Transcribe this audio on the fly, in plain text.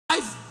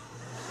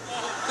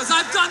because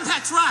I've done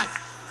that drive.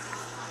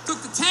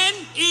 Took the 10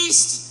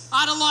 east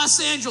out of Los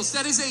Angeles.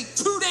 That is a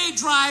 2-day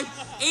drive,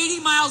 80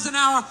 miles an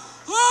hour.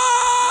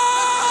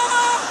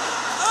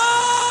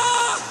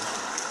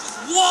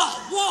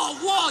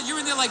 Wall. You're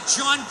in there like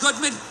John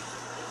Goodman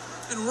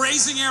in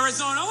Raising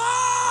Arizona.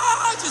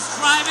 Just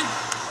driving.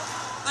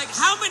 Like,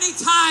 how many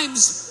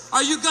times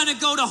are you going to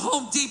go to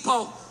Home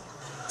Depot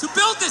to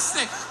build this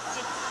thing?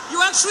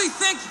 You actually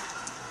think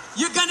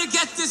you're going to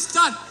get this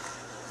done?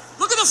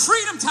 Look at the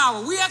Freedom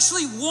Tower. We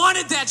actually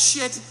wanted that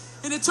shit,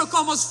 and it took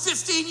almost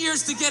 15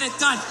 years to get it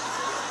done.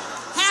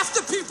 Half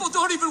the people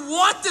don't even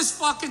want this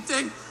fucking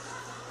thing.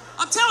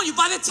 I'm telling you,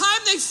 by the time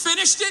they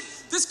finished it,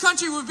 this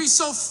country would be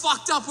so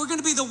fucked up, we're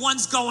gonna be the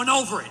ones going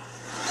over it.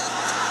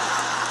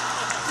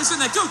 Listen,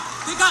 dude,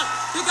 they got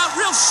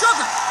real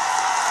sugar.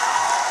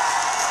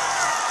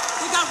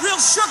 They got real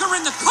sugar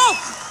in the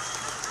Coke.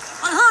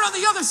 I heard on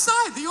the other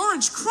side, the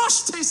Orange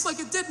Crush tastes like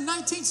it did in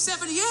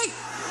 1978.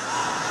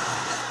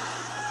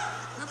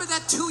 Remember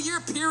that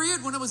 2-year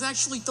period when it was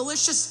actually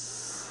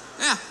delicious?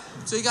 Yeah,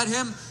 so you got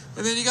him,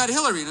 and then you got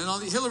Hillary, and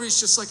Hillary's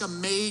just like a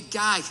made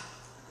guy.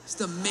 He's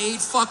the made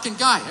fucking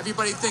guy.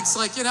 Everybody thinks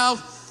like,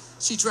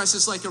 she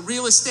dresses like a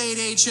real estate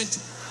agent,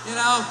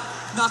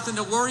 nothing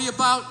to worry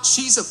about.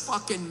 She's a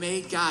fucking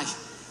made guy.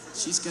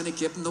 She's gonna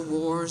give him the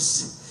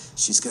wars.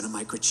 She's gonna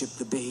microchip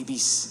the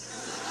babies.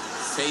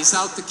 Phase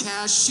out the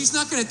cash. She's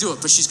not gonna do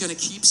it, but she's gonna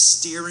keep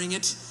steering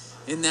it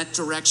in that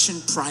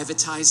direction,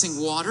 privatizing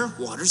water.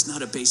 Water's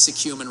not a basic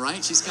human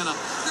right. She's gonna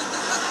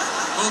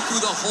go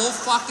through the whole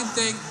fucking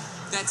thing,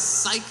 that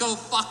psycho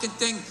fucking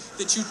thing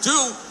that you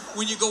do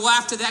when you go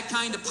after that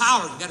kind of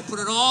power. You gotta put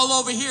it all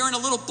over here in a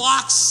little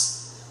box.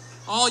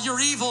 All your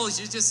evils,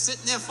 you're just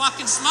sitting there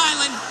fucking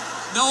smiling,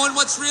 knowing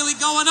what's really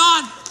going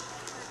on.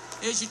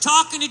 As you're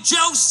talking to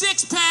Joe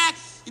Six-Pack,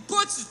 he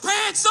puts his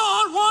pants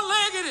on one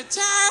leg at a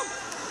time.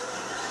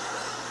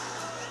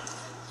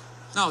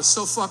 No, it's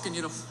so fucking,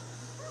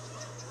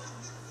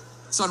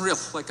 it's unreal.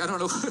 Like, I don't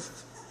know.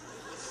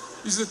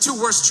 These are the 2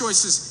 worst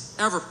choices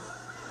ever.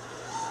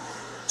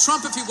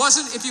 Trump, if he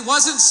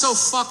wasn't so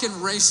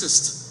fucking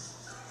racist,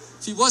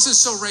 if he wasn't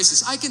so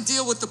racist, I can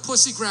deal with the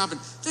pussy grabbing.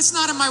 That's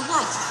not in my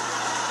world.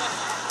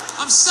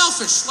 I'm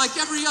selfish, like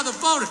every other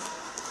voter,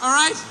 all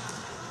right?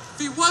 If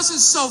he wasn't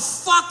so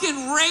fucking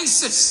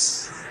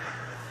racist,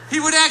 he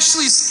would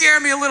actually scare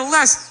me a little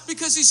less,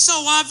 because he's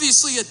so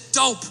obviously a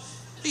dope.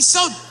 He's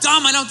so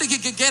dumb, I don't think he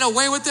could get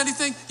away with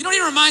anything. You know what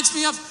he reminds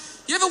me of?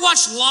 You ever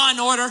watch Law and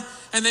Order,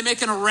 and they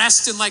make an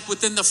arrest in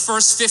within the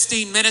first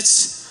 15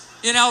 minutes?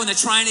 And they're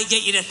trying to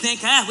get you to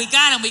think, we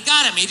got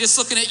him. You're just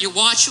looking at your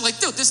watch, you're like,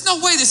 dude, there's no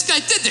way this guy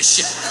did this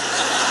shit.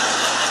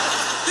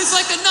 There's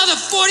like another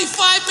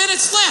 45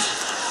 minutes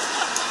left.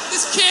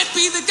 This can't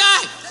be the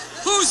guy.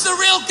 Who's the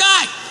real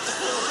guy?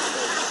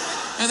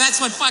 And that's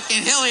when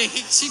fucking Hillary,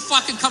 she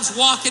fucking comes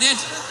walking in.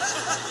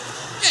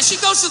 Yeah, she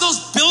goes to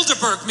those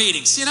Bilderberg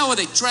meetings, where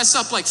they dress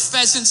up like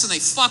pheasants and they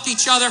fuck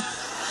each other,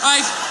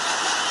 right?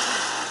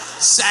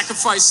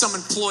 Sacrifice some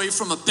employee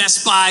from a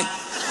Best Buy.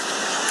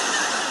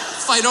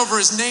 Fight over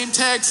his name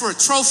tag for a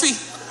trophy,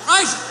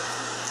 right?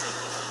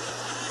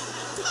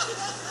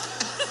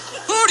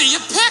 Who do you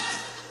pick?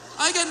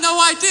 I got no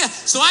idea.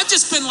 So I've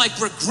just been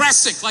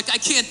regressing. I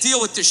can't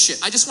deal with this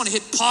shit. I just want to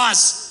hit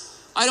pause.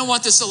 I don't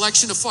want this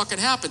election to fucking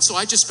happen. So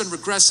I've just been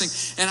regressing,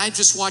 and I'm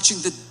just watching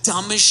the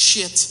dumbest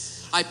shit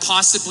I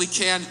possibly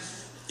can.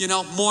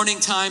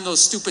 Morning time,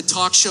 those stupid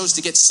talk shows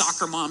to get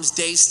soccer mom's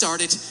day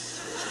started.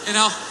 They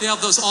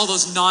have all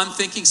those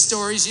non-thinking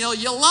stories. You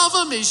love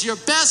him, he's your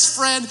best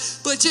friend,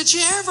 but did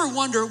you ever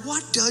wonder,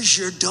 what does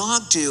your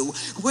dog do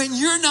when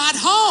you're not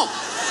home?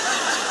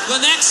 The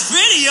next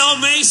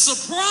video may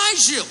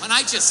surprise you. And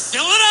I just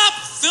fill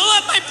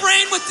up my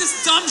brain with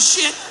this dumb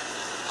shit.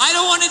 I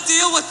don't want to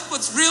deal with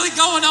what's really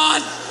going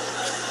on.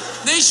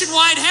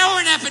 Nationwide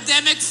heroin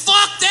epidemic,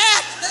 fuck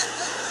that.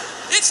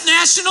 It's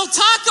National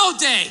Taco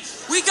Day.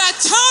 We got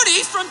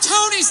Tony from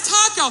Tony's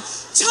Taco.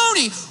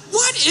 Tony,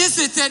 what is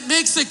it that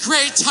makes a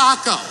great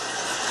taco?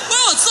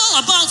 Well, it's all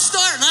about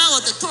starting out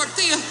with the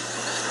tortilla.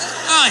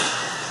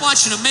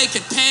 Watching them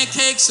making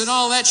pancakes and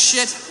all that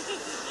shit.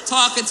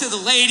 Talking to the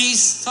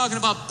ladies, talking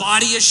about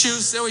body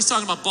issues. They're always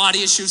talking about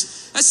body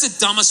issues. That's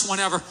the dumbest one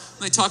ever.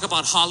 When they talk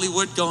about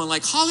Hollywood, going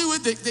like,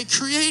 Hollywood, they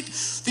create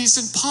these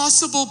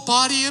impossible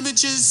body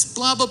images,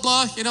 blah, blah,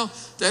 blah.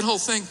 That whole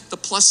thing, the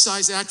plus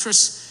size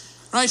actress,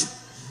 right?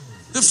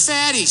 The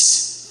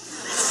fatties,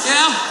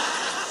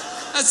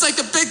 That's like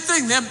a big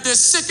thing. They're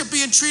sick of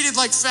being treated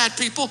like fat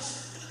people.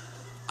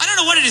 I don't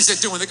know what it is they're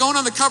doing. They're going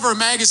on the cover of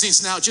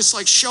magazines now, just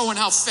showing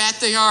how fat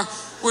they are,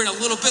 wearing a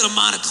little bit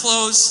amount of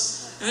clothes.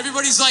 And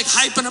everybody's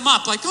hyping them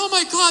up, oh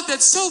my God,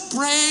 that's so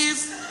brave.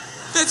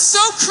 That's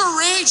so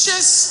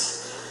courageous.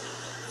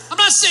 I'm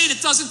not saying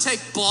it doesn't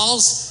take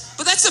balls,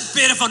 but that's a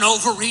bit of an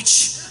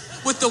overreach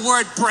with the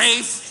word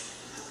brave,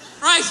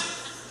 right?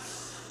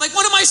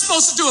 What am I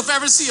supposed to do if I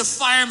ever see a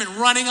fireman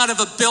running out of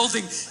a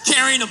building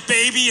carrying a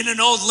baby and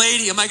an old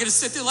lady? Am I going to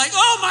sit there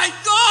oh my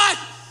God,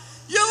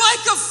 you're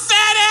like a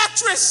fat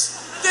actress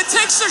that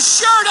takes her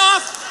shirt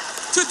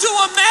off to do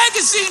a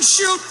magazine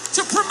shoot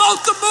to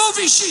promote the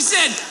movie she's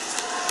in.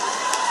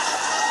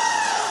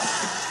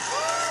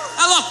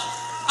 Now look,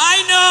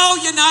 I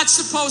know you're not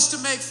supposed to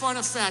make fun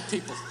of fat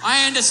people.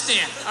 I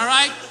understand, all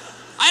right?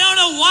 I don't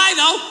know why,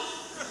 though.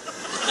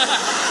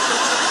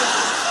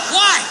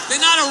 Why?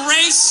 They're not a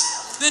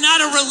race. They're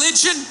not a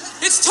religion.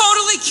 It's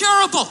totally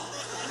curable.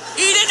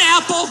 Eat an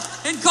apple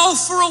and go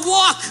for a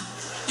walk,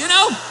 you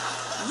know?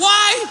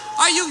 Why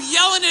are you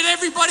yelling at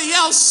everybody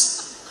else?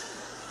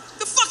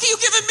 The fuck are you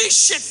giving me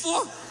shit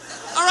for?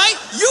 All right?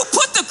 You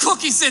put the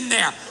cookies in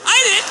there. I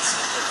didn't.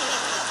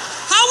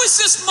 How is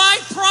this my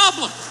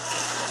problem?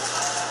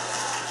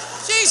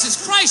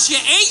 Jesus Christ, you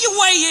ate your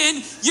way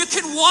in, you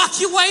can walk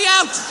your way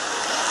out.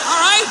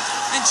 All right?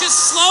 And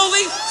just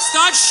slowly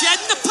start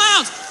shedding the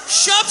pounds.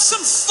 Shove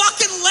some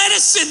fucking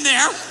lettuce in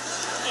there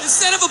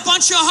instead of a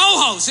bunch of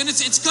ho-hos, and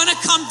it's gonna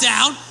come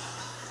down,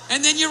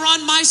 and then you're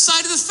on my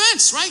side of the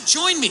fence, right?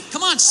 Join me.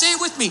 Come on, say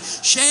it with me.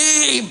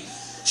 Shame.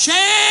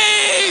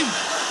 Shame!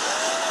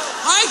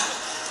 Right?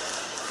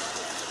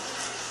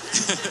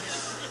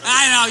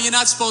 I know, you're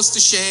not supposed to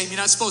shame. You're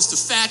not supposed to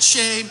fat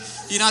shame.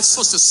 You're not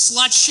supposed to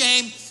slut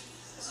shame.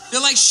 They're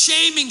like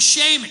shaming.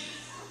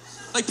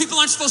 Like people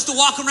aren't supposed to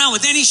walk around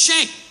with any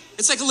shame.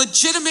 It's like a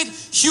legitimate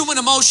human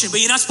emotion, but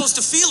you're not supposed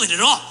to feel it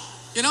at all.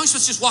 You know, you're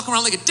supposed to just walk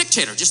around like a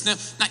dictator. You're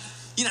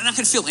not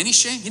going to feel any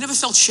shame. You never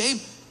felt shame.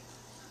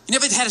 You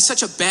never had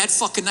such a bad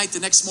fucking night the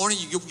next morning.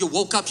 You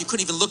woke up, you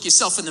couldn't even look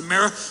yourself in the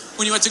mirror.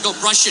 When you went to go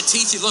brush your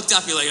teeth, you looked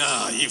up, you're like,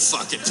 oh, you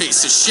fucking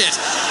piece of shit.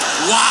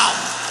 Wow.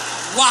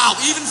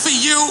 Even for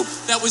you,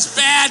 that was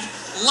bad.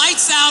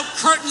 Lights out,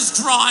 curtains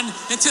drawn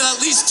until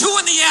at least 2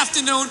 in the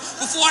afternoon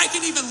before I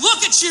can even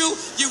look at you,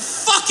 you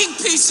fucking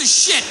piece of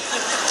shit.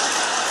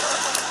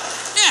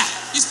 Yeah,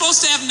 you're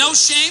supposed to have no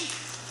shame.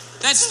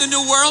 That's the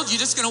new world. You're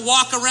just gonna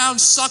walk around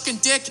sucking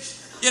dick,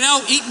 you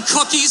know, eating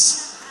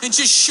cookies and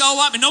just show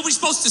up and nobody's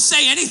supposed to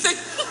say anything.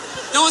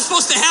 No one's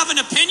supposed to have an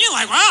opinion.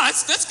 Like, wow,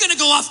 that's gonna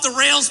go off the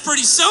rails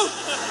pretty soon.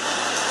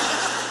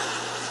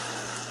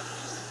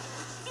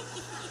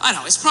 I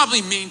know, it's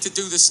probably mean to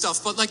do this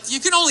stuff, but like, you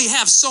can only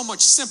have so much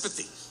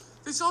sympathy.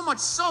 There's so much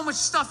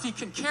stuff you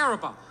can care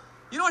about.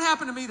 You know what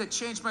happened to me that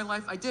changed my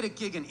life? I did a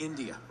gig in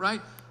India, right?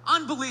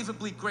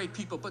 Unbelievably great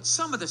people, but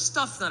some of the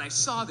stuff that I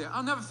saw there,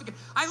 I'll never forget.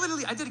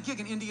 I did a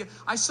gig in India.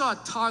 I saw a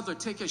toddler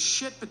take a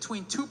shit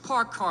between 2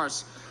 parked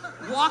cars,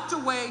 walked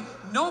away,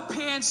 no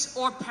pants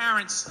or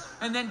parents,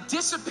 and then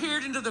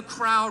disappeared into the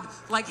crowd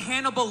like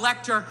Hannibal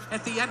Lecter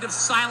at the end of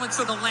Silence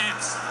of the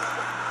Lambs.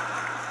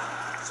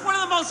 It's one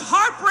of the most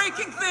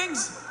heartbreaking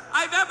things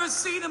I've ever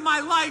seen in my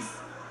life.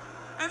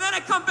 And then I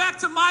come back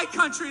to my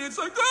country and it's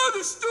like, oh,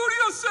 the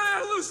studio said I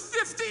had to lose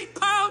 15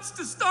 pounds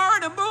to star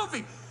in a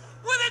movie.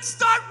 Well, then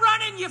start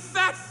running, you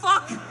fat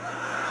fuck.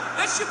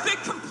 That's your big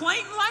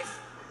complaint in life?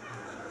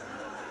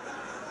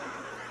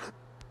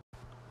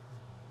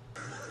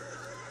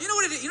 You know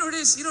what it is? You know what it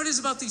is? You know what it is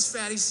about these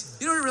fatties?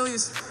 You know what it really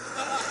is?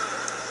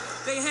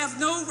 They have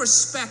no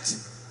respect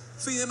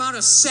for the amount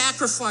of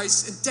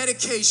sacrifice and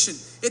dedication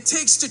it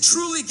takes to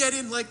truly get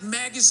in like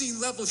magazine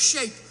level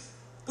shape,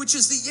 which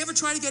is you ever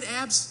try to get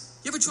abs?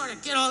 You ever try to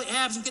get all the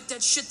abs and get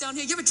that shit down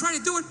here? You ever try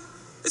to do it?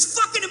 It's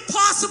fucking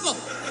impossible.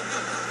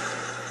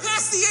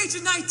 Past the age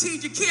of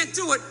 19, you can't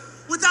do it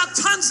without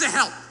tons of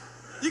help.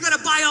 You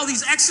gotta buy all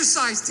these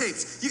exercise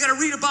tapes. You gotta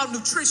read about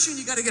nutrition.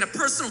 You gotta get a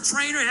personal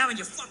trainer having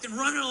you fucking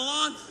running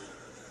along.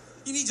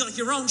 You need like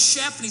your own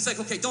chef, and he's like,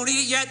 okay, don't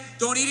eat it yet.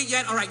 Don't eat it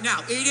yet. All right,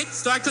 now, eat it.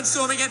 Start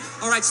consuming it.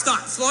 All right,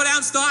 stop. Slow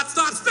down, stop.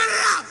 Spit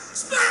it out.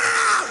 Spit it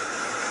out.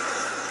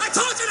 I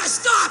told you to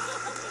stop.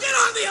 Get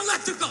on the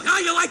elliptical. Now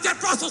you like that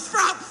Brussels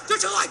sprout?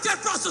 Don't you like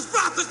that Brussels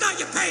sprout? Because now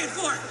you're paying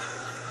for it.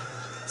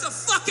 It's a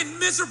fucking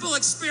miserable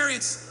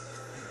experience.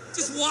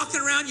 Just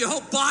walking around, your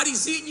whole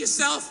body's eating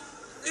yourself.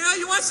 You know,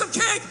 you want some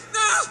cake?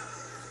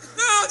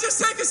 No, just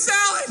take a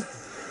salad.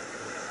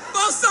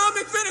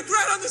 Balsamic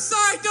vinaigrette on the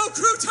side, no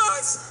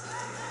croutons.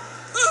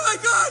 Oh my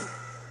God,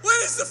 when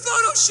is the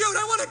photo shoot?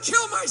 I want to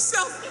kill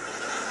myself.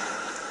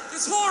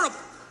 It's horrible.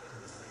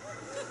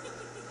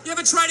 You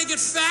ever try to get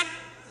fat?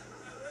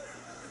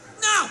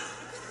 No,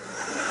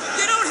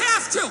 you don't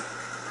have to.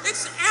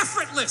 It's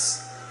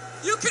effortless.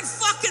 You can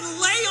fucking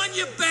lay on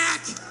your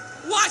back,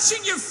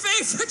 watching your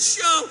favorite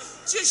show,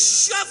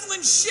 just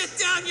shoveling shit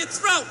down your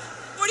throat.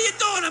 What are you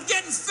doing? I'm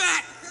getting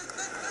fat.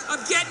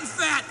 I'm getting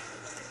fat.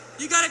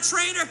 You got a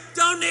trainer?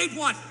 Don't need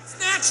one. It's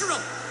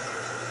natural.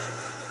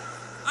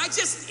 I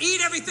just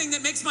eat everything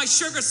that makes my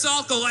sugar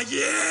salt go like,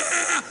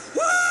 yeah,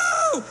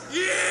 woo,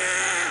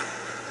 yeah.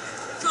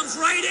 Comes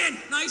right in.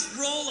 Nice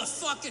roll of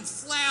fucking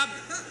flab.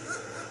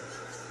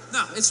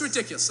 No, it's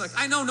ridiculous. Like,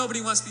 I know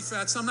nobody wants to be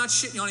fat, so I'm not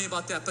shitting on you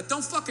about that, but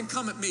don't fucking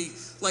come at me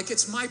like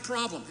it's my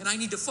problem and I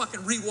need to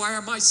fucking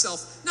rewire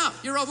myself. No,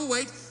 you're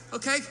overweight,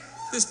 okay?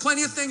 There's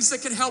plenty of things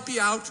that can help you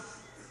out.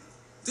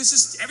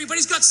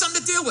 Everybody's got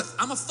something to deal with.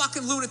 I'm a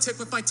fucking lunatic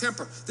with my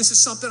temper. This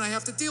is something I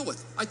have to deal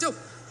with. I do.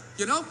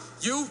 You know,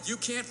 you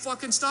can't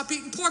fucking stop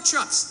eating pork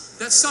chops.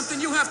 That's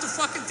something you have to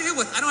fucking deal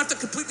with. I don't have to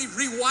completely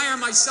rewire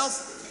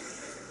myself.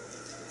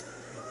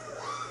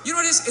 You know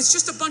what it is? It's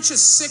just a bunch of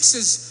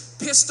 6s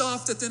pissed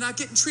off that they're not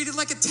getting treated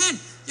like a 10.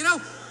 You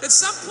know, at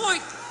some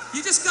point,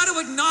 you just got to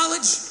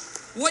acknowledge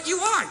what you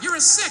are. You're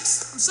a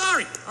 6. I'm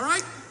sorry, all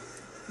right?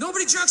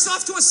 Nobody jerks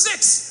off to a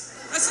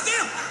 6. That's the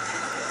deal.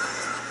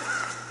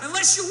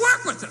 Unless you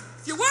work with her.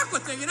 If you work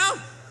with her, you know,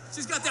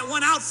 she's got that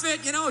one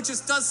outfit, you know, it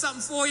just does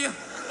something for you.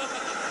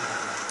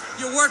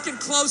 You're working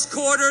close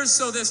quarters,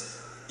 so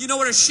there's, you know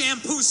what a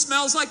shampoo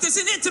smells like? There's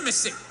an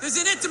intimacy. There's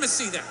an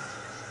intimacy there.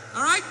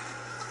 All right?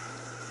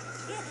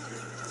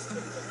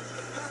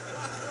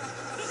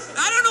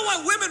 I don't know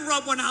what women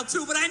rub one out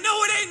to, but I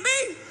know it ain't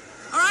me.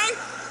 All right?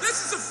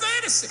 This is a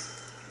fantasy.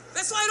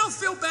 That's why I don't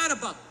feel bad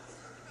about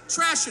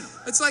trashing them.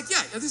 It's like,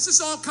 yeah, this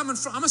is all coming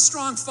from, I'm a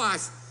strong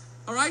 5.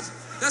 All right?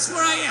 That's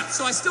where I am.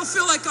 So I still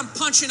feel like I'm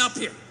punching up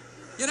here.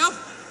 You know?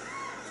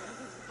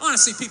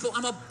 Honestly, people,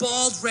 I'm a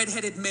bald,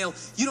 redheaded male.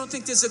 You don't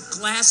think there's a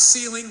glass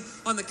ceiling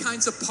on the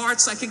kinds of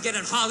parts I can get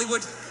in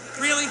Hollywood?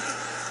 Really?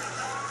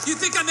 You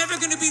think I'm ever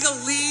going to be the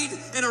lead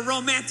in a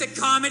romantic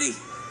comedy?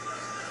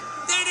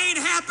 That ain't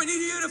happening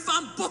even if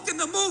I'm booking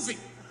the movie.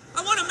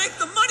 I want to make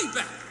the money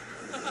back.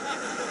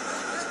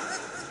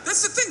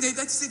 That's the thing.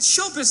 It's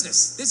show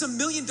business. There's $1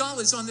 million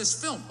on this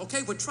film,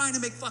 okay? We're trying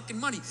to make fucking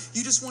money.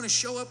 You just want to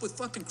show up with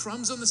fucking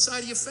crumbs on the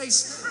side of your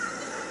face?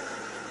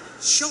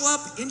 Show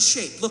up in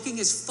shape, looking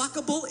as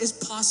fuckable as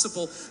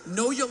possible.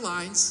 Know your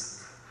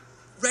lines.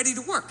 Ready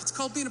to work. It's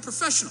called being a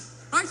professional,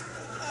 right?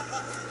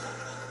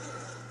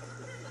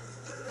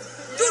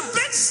 Dude,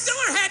 Ben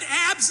Stiller had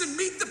abs and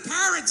Meet the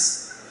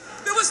Parents.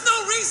 There was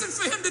no reason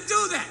for him to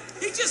do that.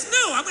 He just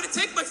knew, I'm going to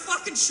take my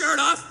fucking shirt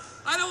off.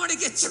 I don't want to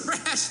get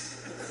trashed.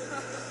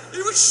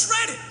 He was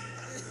shredded.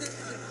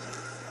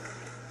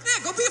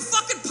 Yeah, go be a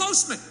fucking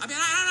postman. I mean,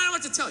 I don't know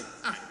what to tell you.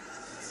 All right.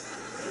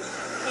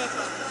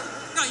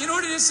 No, you know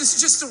what it is? It's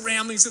just the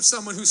ramblings of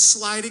someone who's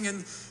sliding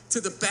into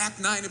the back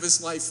 9 of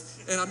his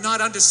life, and I'm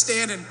not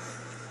understanding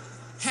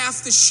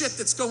half the shit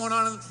that's going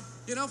on,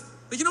 you know?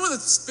 But you know one of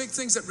the big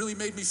things that really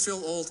made me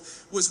feel old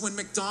was when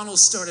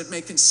McDonald's started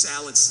making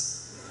salads.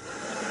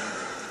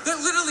 That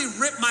literally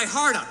ripped my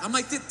heart out. I'm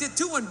like, they're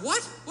doing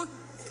what? What?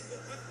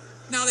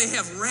 Now they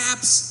have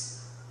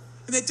wraps,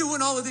 and they're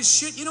doing all of this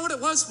shit. You know what it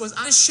was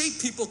out of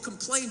shape people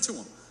complained to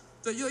them.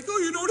 That you're like, oh,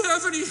 you don't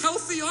have any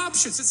healthy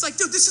options. It's like,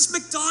 dude, this is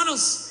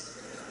McDonald's.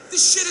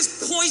 This shit is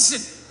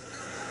poison.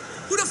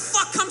 Who the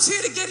fuck comes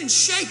here to get in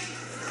shape?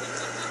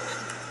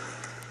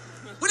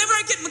 Whenever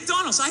I get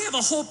McDonald's, I have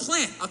a whole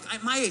plan.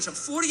 At my age, I'm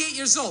 48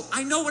 years old.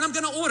 I know what I'm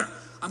going to order.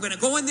 I'm going to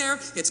go in there.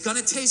 It's going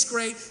to taste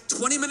great.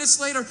 20 minutes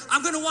later,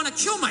 I'm going to want to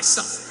kill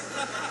myself.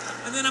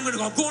 And then I'm going to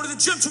go, I'm going to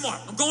the gym tomorrow.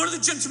 I'm going to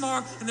the gym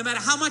tomorrow. And no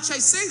matter how much I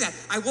say that,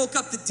 I woke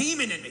up the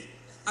demon in me.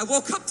 I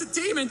woke up the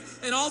demon,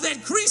 and all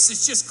that grease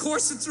is just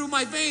coursing through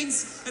my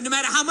veins. And no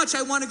matter how much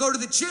I want to go to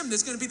the gym,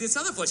 there's going to be this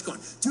other voice going,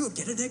 dude,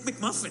 get an Egg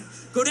McMuffin.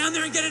 Go down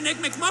there and get an Egg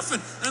McMuffin.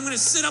 And I'm going to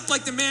sit up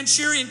like the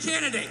Manchurian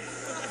Candidate.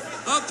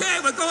 Okay,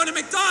 we're going to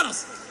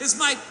McDonald's. Is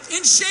my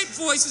in-shape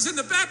voice is in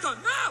the back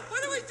going, no, what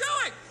are we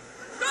doing?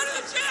 Go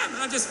to the gym.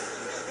 And I'm just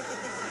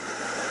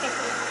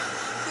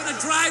going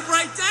to drive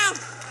right down,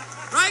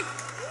 right?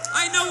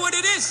 I know what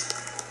it is.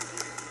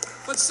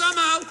 But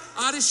somehow,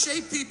 out of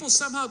shape people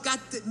somehow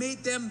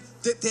made them,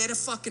 they're the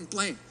fucking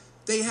blame.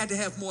 They had to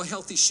have more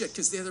healthy shit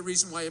because they're the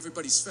reason why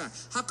everybody's fat.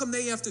 How come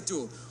they have to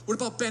do it? What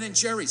about Ben and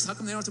Jerry's? How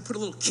come they don't have to put a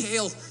little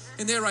kale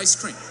in their ice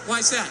cream? Why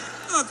is that?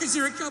 Oh, because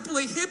they're a couple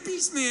of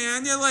hippies,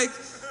 man. They're like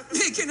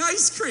making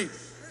ice cream.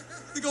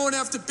 They're going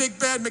after big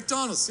bad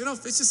McDonald's. You know,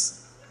 it's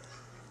just,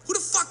 who the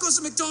fuck goes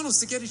to McDonald's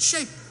to get in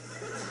shape?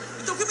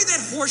 And don't give me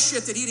that horse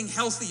shit that eating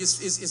healthy is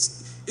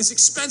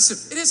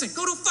expensive. It isn't.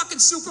 Go to a fucking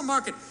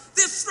supermarket.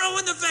 They're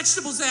throwing the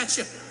vegetables at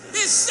you.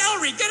 There's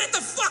celery. Get it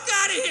the fuck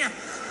out of here.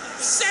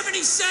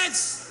 70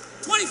 cents,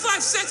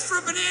 25 cents for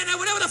a banana,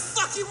 whatever the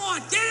fuck you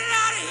want. Get it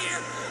out of here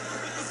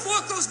before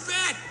it goes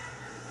bad.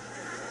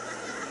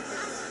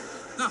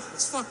 No,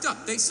 it's fucked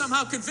up. They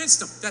somehow convinced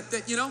them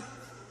that you know,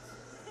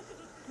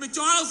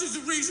 McDonald's is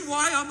the reason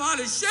why I'm out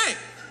of shape.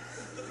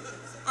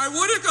 I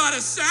would have got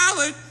a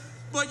salad,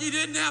 but you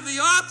didn't have the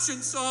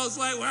option, so I was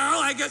like, well,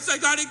 I guess I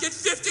gotta get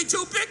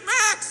 52 Big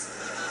Macs.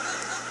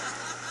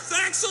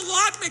 Thanks a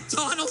lot,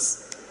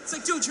 McDonald's. It's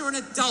like, dude, you're an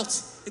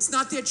adult. It's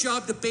not their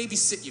job to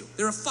babysit you.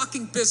 They're a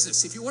fucking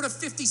business. If you order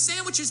 50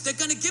 sandwiches, they're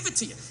gonna give it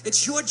to you.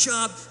 It's your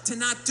job to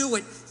not do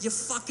it, you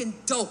fucking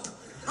dope.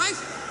 Right?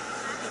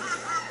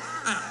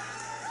 I know.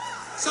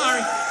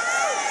 Sorry.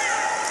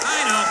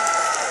 I know.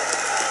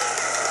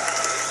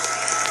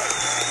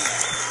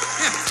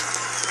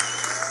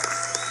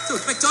 Yeah.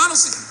 Dude,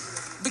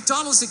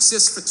 McDonald's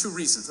exists for 2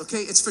 reasons,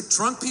 okay? It's for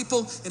drunk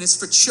people and it's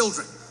for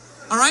children.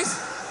 All right?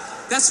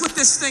 That's what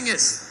this thing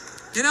is.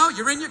 You know,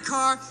 you're in your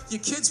car,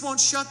 your kids won't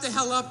shut the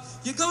hell up.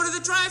 You go to the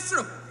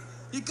drive-thru.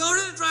 You go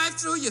to the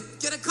drive-thru, you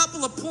get a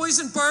couple of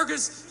poison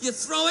burgers, you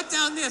throw it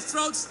down their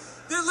throats.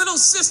 Their little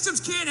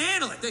systems can't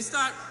handle it. They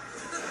start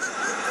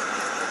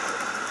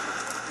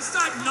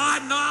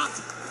nodding off.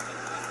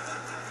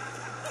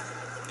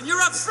 And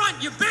you're up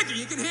front, you're bigger.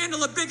 You can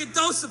handle a bigger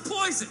dose of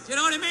poison. You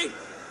know what I mean?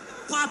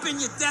 pop in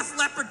your Def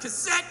Leppard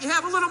cassette, you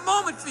have a little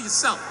moment for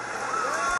yourself.